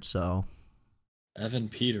uncultured, so. Evan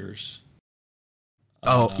Peters.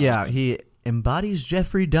 Oh, yeah, he embodies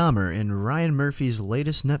Jeffrey Dahmer in Ryan Murphy's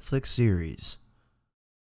latest Netflix series.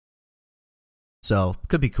 So,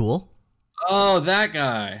 could be cool. Oh, that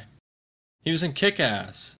guy. He was in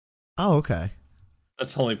Kick-Ass. Oh, okay.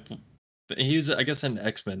 That's only. He was, I guess, in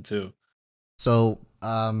X-Men too. So,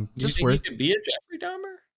 Just just you think worth. he could be a Jeffrey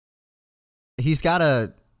Dahmer? He's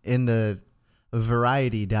got in the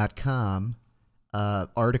Variety.com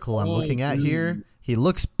article I'm looking at here. He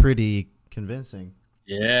looks pretty convincing.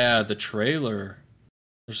 Yeah, the trailer.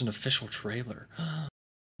 There's an official trailer.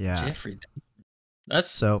 Yeah. Jeffrey. That's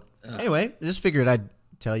So anyway, just figured I'd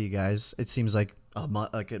tell you guys. It seems like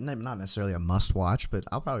not necessarily a must watch, but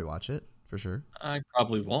I'll probably watch it for sure. I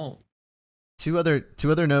probably won't. Two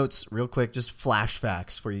other notes, real quick, just flash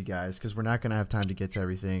facts for you guys, because we're not gonna have time to get to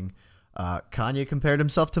everything. Kanye compared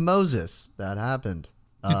himself to Moses. That happened.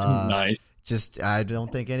 Nice. Just I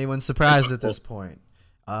don't think anyone's surprised at this point.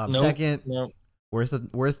 Second,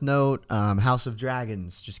 worth note, House of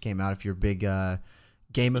Dragons just came out. If you're a big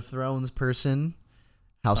Game of Thrones person,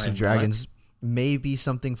 House of Dragons may be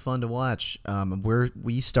something fun to watch.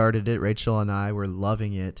 We started it, Rachel and I were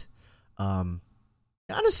loving it. Kind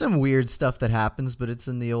of some weird stuff that happens, but it's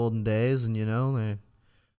in the olden days, and they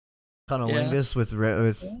cunnilingus with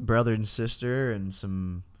brother and sister, and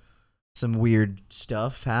some weird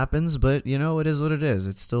stuff happens. But it is what it is.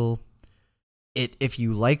 It's still if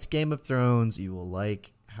you liked Game of Thrones, you will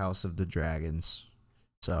like House of the Dragons.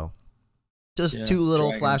 So, just two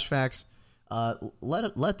little flash facts.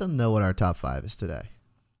 Let them know what our top 5 is today.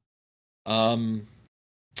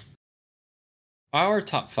 Our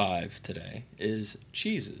top 5 today is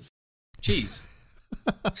cheeses. Cheese.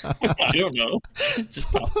 I don't know.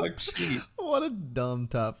 Just top 5 cheese. What a dumb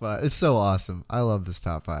top 5. It's so awesome. I love this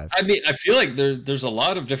top 5. I mean, I feel like there's a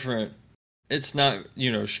lot of different. It's not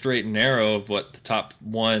straight and narrow of what the top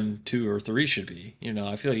 1, 2, or 3 should be.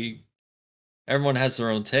 I feel like everyone has their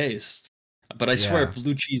own taste. But I swear, if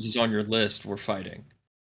blue cheese is on your list, we're fighting.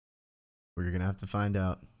 We're gonna have to find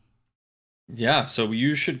out. Yeah, so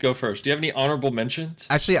you should go first. Do you have any honorable mentions?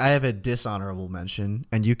 Actually, I have a dishonorable mention,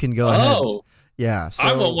 and you can go ahead. Oh, yeah. So,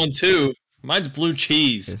 I want one too. Mine's blue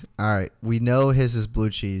cheese. All right, we know his is blue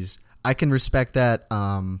cheese. I can respect that.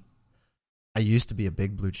 I used to be a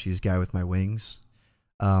big blue cheese guy with my wings,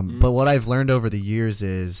 but what I've learned over the years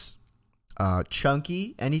is,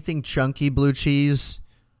 chunky, anything chunky blue cheese,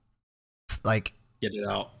 like get it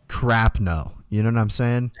out. Crap, no. You know what I'm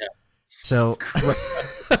saying? Yeah. So.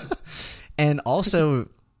 And also,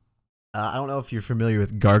 I don't know if you're familiar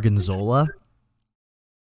with Gorgonzola.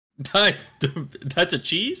 That's a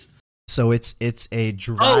cheese? So it's a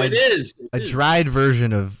dried. Oh, it is. Dried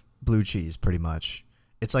version of blue cheese, pretty much.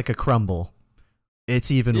 It's like a crumble. It's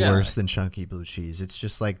even worse than chunky blue cheese. It's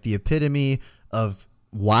just like the epitome of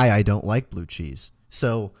why I don't like blue cheese.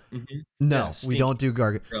 So no, we don't do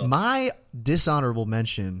Gorgonzola. My dishonorable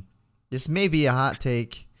mention. This may be a hot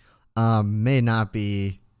take. May not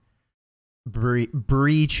be.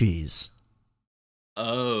 Brie cheese.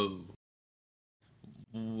 Oh.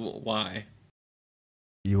 Why?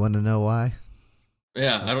 You want to know why?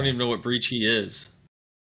 Yeah, I don't even know what Brie cheese is.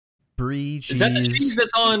 Brie cheese. Is that the cheese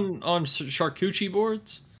that's on charcuterie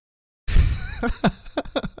boards?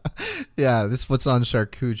 Yeah, that's what's on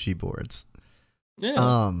charcuterie boards.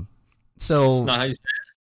 Yeah. So it's not how you say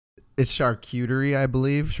it. It's charcuterie, I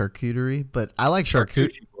believe. Charcuterie, but I like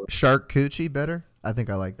charcuterie better. I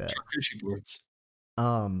think I like that. Charcuterie boards.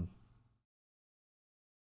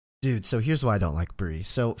 Dude, so here's why I don't like Brie.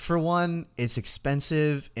 So for one, it's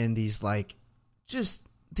expensive, and these they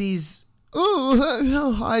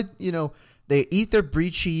eat their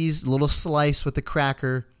Brie cheese, little slice with the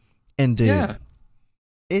cracker, and dude,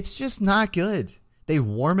 it's just not good. They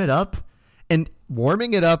warm it up, and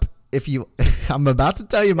warming it up. I'm about to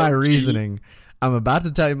tell you my reasoning. I'm about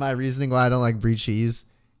to tell you my reasoning why I don't like Brie cheese.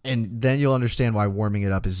 And then you'll understand why warming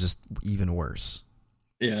it up is just even worse.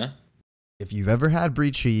 Yeah. If you've ever had Brie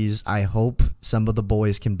cheese, I hope some of the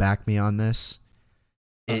boys can back me on this.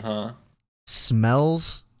 It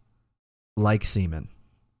smells like semen.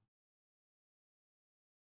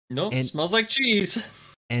 Nope, it smells like cheese.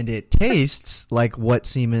 And it tastes like what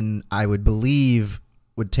semen I would believe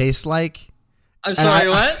would taste like. I'm sorry,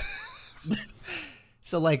 what?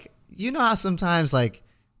 So, you know how sometimes,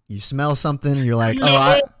 you smell something and you're like,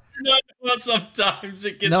 sometimes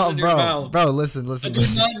it gets in your mouth. Bro, listen. That's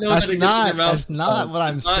not what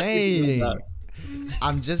I'm saying.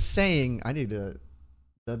 I'm just saying I need to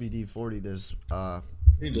WD-40 this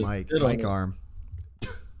mic arm.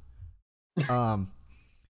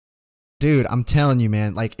 Dude, I'm telling you,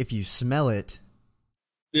 man, if you smell it,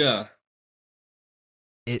 yeah,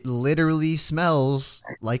 it literally smells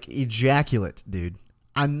like ejaculate, dude.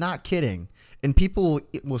 I'm not kidding. And people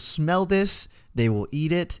will smell this, they will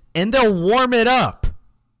eat it, and they'll warm it up.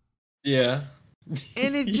 Yeah.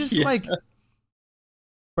 And it just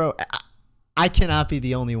Bro, I cannot be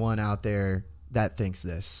the only one out there that thinks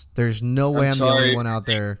this. There's no way I'm the only one out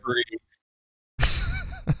there.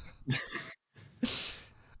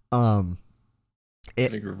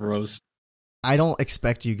 Gross. I don't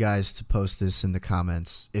expect you guys to post this in the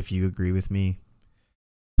comments if you agree with me,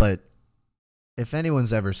 but if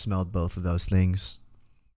anyone's ever smelled both of those things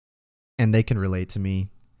and they can relate to me,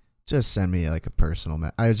 just send me like a personal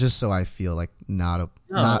just so I feel like let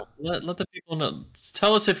the people know.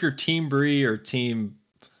 Tell us if you're team Brie or team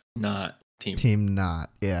not. Team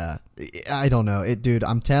not. Yeah. I don't know. Dude,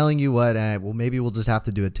 I'm telling you what, maybe we'll just have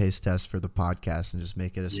to do a taste test for the podcast and just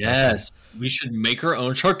make it a special. Yes. We should make our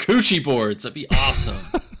own charcuterie boards. That'd be awesome.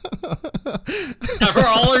 Have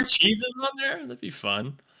all our cheeses on there? That'd be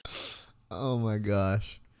fun. Oh my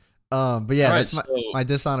gosh. But yeah, that's my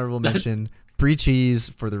dishonorable mention. Brie cheese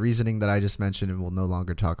for the reasoning that I just mentioned and we'll no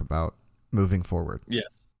longer talk about moving forward. Yes.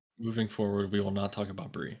 Moving forward, we will not talk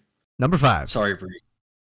about Brie. Number 5. Sorry, Brie.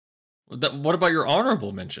 What about your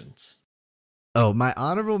honorable mentions? Oh, my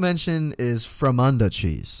honorable mention is Fromunda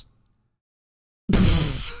cheese.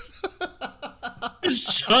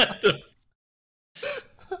 Shut the...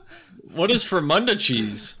 What is Fromunda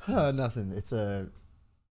cheese? Nothing. It's a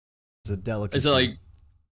delicacy. Is it like...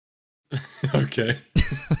 Okay.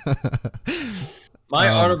 My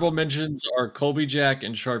honorable mentions are Colby Jack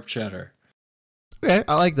and Sharp Cheddar. Okay,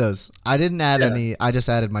 I like those. I didn't add any. I just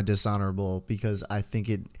added my dishonorable because I think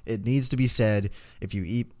it needs to be said. If you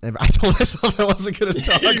eat, I told myself I wasn't going to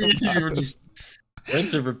talk about this.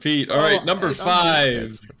 Rinse and repeat. All right, number 5.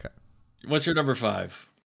 Okay. What's your number 5?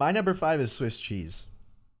 My number 5 is Swiss cheese.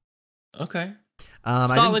 Okay.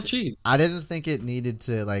 Solid cheese. I didn't think it needed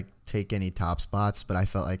to like take any top spots, but I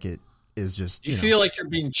felt like it is just. Do you feel like you're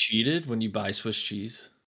being cheated when you buy Swiss cheese?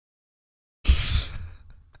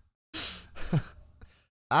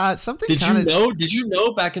 Did you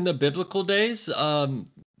know back in the biblical days,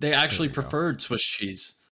 they actually preferred Swiss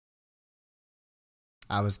cheese?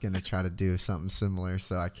 I was gonna try to do something similar,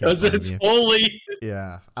 so I can't. Because it's holy.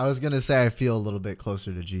 Yeah, I was gonna say I feel a little bit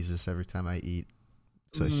closer to Jesus every time I eat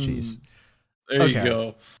Swiss cheese. There you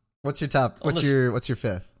go. What's your top? What's your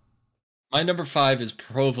 5th? My number 5 is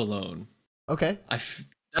provolone. Okay,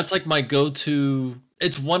 that's like my go-to.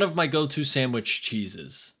 It's one of my go-to sandwich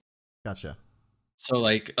cheeses. Gotcha. So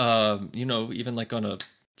like, even like on a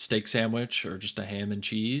steak sandwich or just a ham and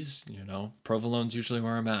cheese, provolone's usually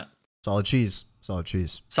where I'm at. Solid cheese,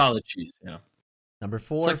 yeah. Number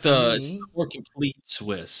 4. It's the more complete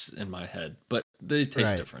Swiss in my head, but they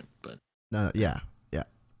taste different. But yeah.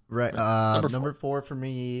 Right. Number 4 for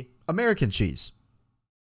me, American cheese.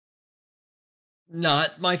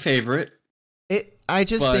 Not my favorite. I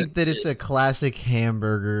just think that it's a classic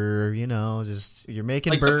hamburger. Just you're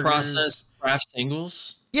making like burgers. The processed Kraft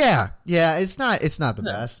singles. Yeah. It's not the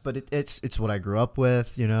best, but it's what I grew up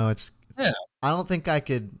with. It's. Yeah. I don't think I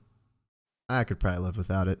could probably live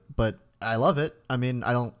without it, but I love it. I mean,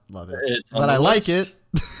 I don't love it, but I like it.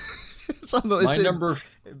 It's on the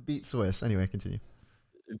it beat Swiss. Anyway, continue.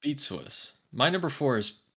 It beats Swiss. My number 4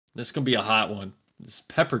 is this gonna be a hot one. It's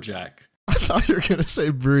pepper jack. I thought you were gonna say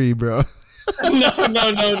Brie, bro. No.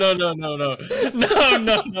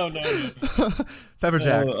 Pepper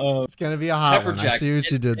jack. It's gonna be a hot one. I see what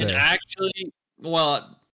you did there. Actually,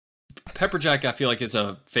 pepper jack I feel like is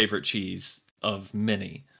a favorite cheese of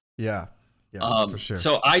many. Yeah, for sure.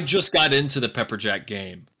 So I just got into the pepper jack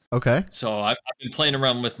game. Okay. So I've been playing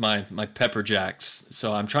around with my pepper jacks.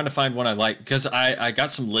 So I'm trying to find one I like because I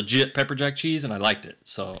got some legit pepper jack cheese and I liked it.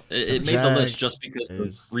 So it made the list just because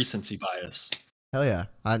of recency bias. Hell yeah.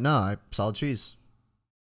 Solid cheese.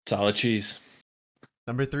 Solid cheese.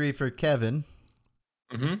 Number 3 for Kevin.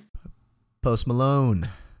 Mm-hmm. Post Malone.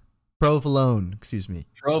 Provolone, excuse me.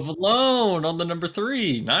 Provolone on the number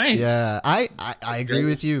 3. Nice. Yeah, I agree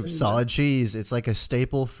with you. Solid cheese. It's like a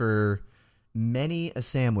staple for many a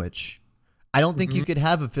sandwich. I don't think you could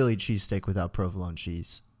have a Philly cheesesteak without provolone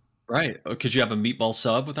cheese. Right. Could you have a meatball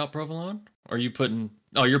sub without provolone? Or you're putting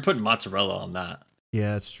mozzarella on that.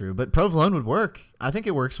 Yeah, that's true. But provolone would work. I think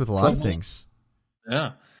it works with a lot of things.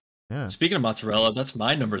 Yeah. Yeah. Speaking of mozzarella, that's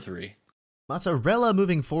my number 3. Mozzarella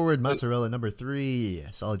moving forward. Mozzarella number 3.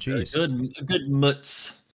 Solid cheese. Good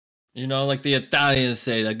mutz. Like the Italians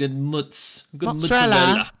say, that good mutz. Good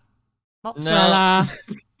mozzarella. Mozzarella.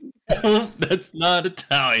 No, that's not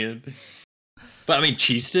Italian. But I mean,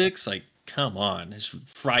 cheese sticks, like, come on. It's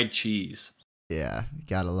fried cheese. Yeah, you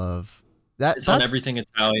gotta love that. It's on everything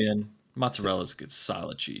Italian. Mozzarella's a good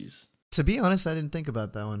solid cheese. To be honest, I didn't think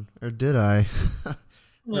about that one. Or did I? I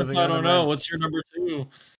don't know. What's your number 2?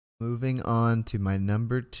 Moving on to my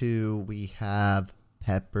number 2, we have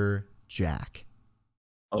pepper jack.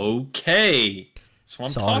 Okay. That's what I'm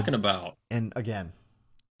Solid. talking about. And again,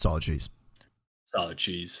 solid cheese. Solid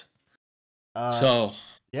cheese.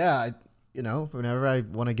 Yeah, whenever I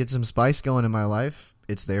want to get some spice going in my life,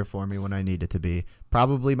 it's there for me when I need it to be.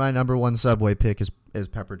 Probably my number one Subway pick is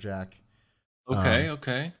pepper jack.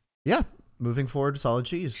 Okay. Yeah, moving forward, solid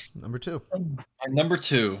cheese, number 2. My number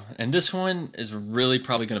 2, and this one is really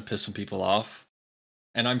probably going to piss some people off,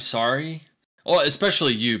 and I'm sorry. Well,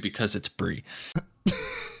 especially you, because it's Brie.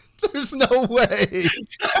 There's no way.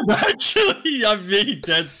 I'm being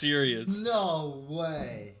dead serious. No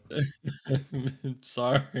way. I'm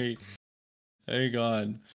sorry. Hang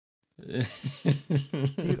on.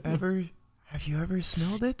 Have you ever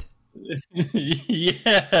smelled it?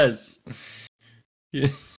 Yes.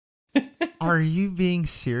 Are you being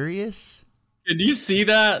serious? Can you see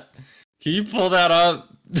that? Can you pull that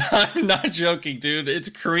up? I'm not joking, dude. It's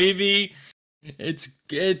creamy. It's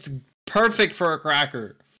perfect for a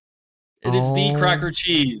cracker. It is the cracker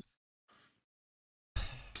cheese.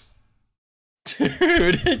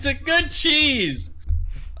 Dude, it's a good cheese.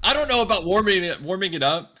 I don't know about warming it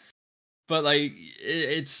up, but like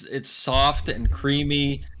it's soft and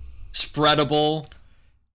creamy, spreadable.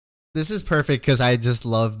 This is perfect because I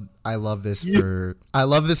love this for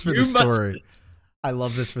the story. I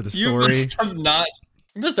love this for the story.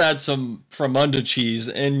 You must have had some Fromunda cheese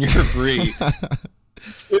in your Brie.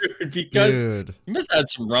 Dude, because you must have had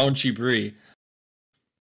some raunchy Brie.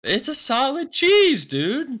 It's a solid cheese,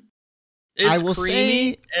 dude. I will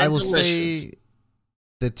say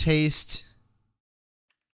the taste.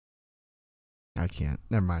 I can't.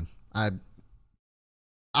 Never mind.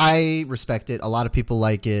 I respect it. A lot of people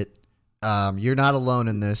like it. You're not alone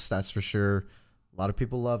in this, that's for sure. A lot of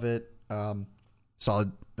people love it.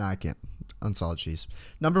 Solid. No, I can't. Unsolid cheese.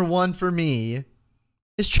 Number 1 for me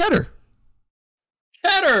is cheddar.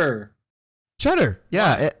 Cheddar.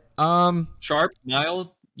 Yeah. Sharp,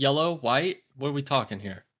 mild, yellow, white. What are we talking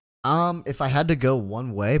here? If I had to go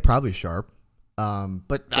one way, probably sharp.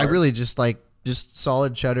 But I really just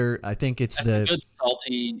solid cheddar. I think it's a good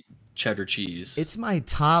salty cheddar cheese. It's my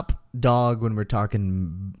top dog when we're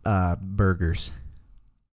talking burgers.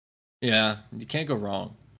 Yeah, you can't go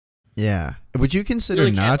wrong. Yeah. Would you consider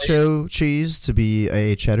nacho cheese to be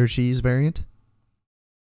a cheddar cheese variant?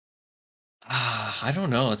 I don't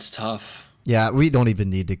know. It's tough. Yeah, we don't even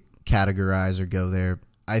need to categorize or go there.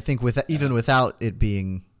 I think even without it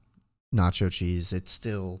being nacho cheese, it's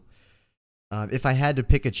still. If I had to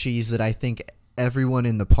pick a cheese that I think everyone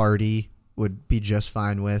in the party would be just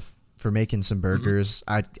fine with for making some burgers,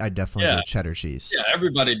 I'd definitely go cheddar cheese. Yeah,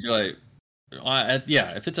 everybody'd be like,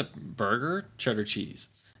 if it's a burger, cheddar cheese.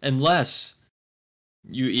 Unless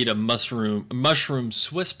you eat a mushroom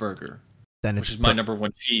Swiss burger, then which is my number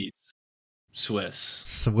 1 cheese.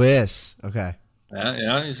 Swiss. Okay.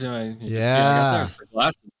 Yeah. You see I got the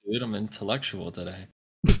glasses, dude. I'm intellectual today.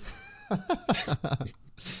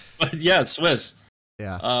 But yeah, Swiss.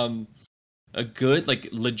 Yeah. A good, like,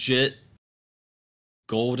 legit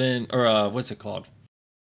golden, or what's it called?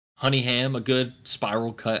 Honey ham, a good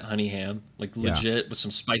spiral cut honey ham, like legit with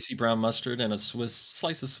some spicy brown mustard and a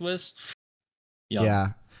slice of Swiss. Yum. Yeah.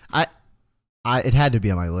 It had to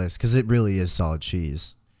be on my list because it really is solid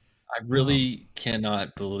cheese. I really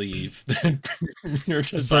cannot believe that you're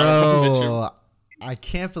just Bro, I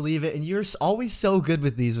can't believe it. And you're always so good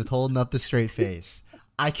with these, with holding up the straight face.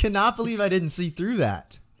 I cannot believe I didn't see through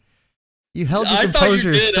that. You held your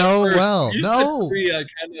composure so well. No.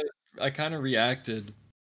 I kind of reacted.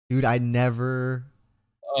 Dude, I never.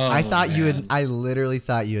 I literally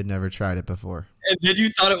thought you had never tried it before. And then you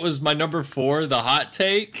thought it was my number 4, the hot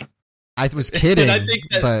take? I was kidding, I think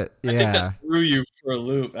that threw you for a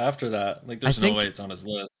loop after that. Like, there's no way it's on his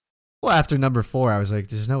list. Well, after number 4, I was like,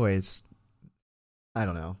 there's no way it's. I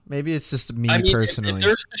don't know. Maybe it's just me personally.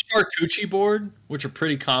 There's the charcuterie board, which are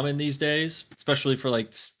pretty common these days, especially for like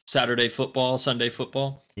Saturday football, Sunday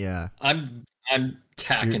football. Yeah. I'm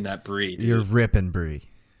tacking that Brie. Dude. You're ripping Brie.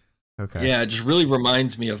 Okay. Yeah, it just really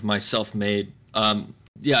reminds me of my self-made.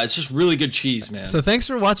 Yeah, it's just really good cheese, man. So thanks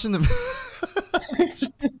for watching the.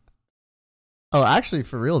 Oh, actually,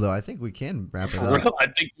 for real though, I think we can wrap it up. Real, I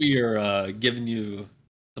think we are giving you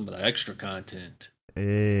some of the extra content.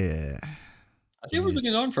 Yeah. I think we're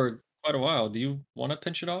looking on for quite a while. Do you want to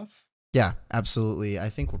pinch it off? Yeah, absolutely. I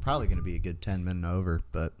think we're probably going to be a good 10 minute over,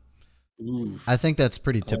 but I think that's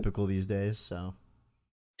pretty typical these days. So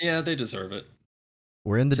yeah, they deserve it.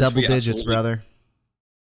 We're in the double digits, brother.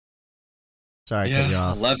 Sorry, I cut you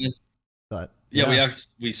off. 11. But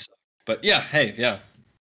we but yeah, hey, yeah.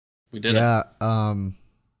 We did it. Yeah,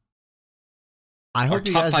 I hope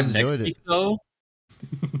you guys enjoyed it. Though?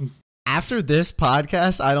 After this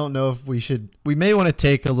podcast, I don't know if we may want to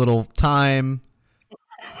take a little time.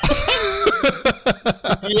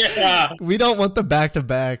 Yeah. We don't want the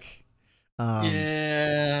back-to-back.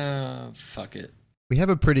 Yeah. Fuck it. We have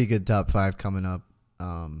a pretty good top 5 coming up.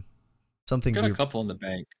 Something Got a couple in the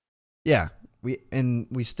bank. Yeah.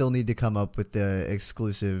 We still need to come up with the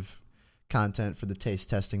exclusive content for the taste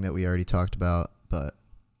testing that we already talked about, but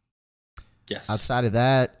yes. Outside of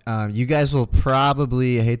that, you guys will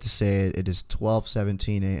probably, I hate to say it, it is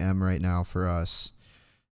 12:17 a.m. right now for us,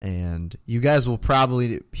 and you guys will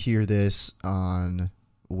probably hear this on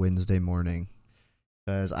Wednesday morning,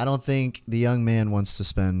 because I don't think the young man wants to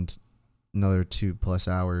spend another 2+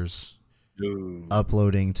 hours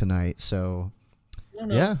uploading tonight. So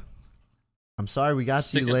yeah, I'm sorry we got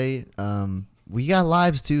to you late. We got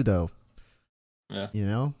lives too, though. Yeah, you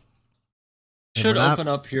know, should open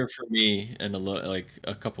up here for me in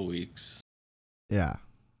a couple weeks. Yeah,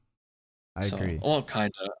 I agree. Well,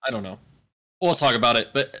 kind of. I don't know. We'll talk about it,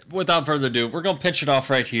 but without further ado, we're gonna pinch it off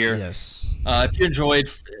right here. Yes. If you enjoyed,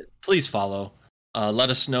 please follow. Let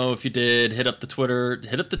us know if you did. Hit up the Twitter.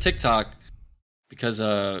 Hit up the TikTok, because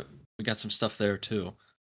we got some stuff there too,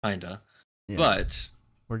 kinda. Yeah. But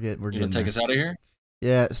we're gonna take us out of here.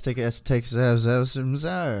 Yeah, take us out.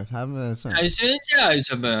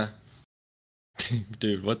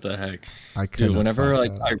 Dude, what the heck? I couldn't. Dude, whenever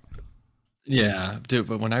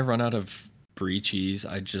but when I run out of Brie cheese,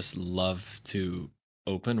 I just love to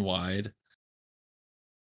open wide.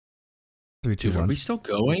 3, 2, 1. Are we still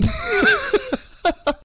going?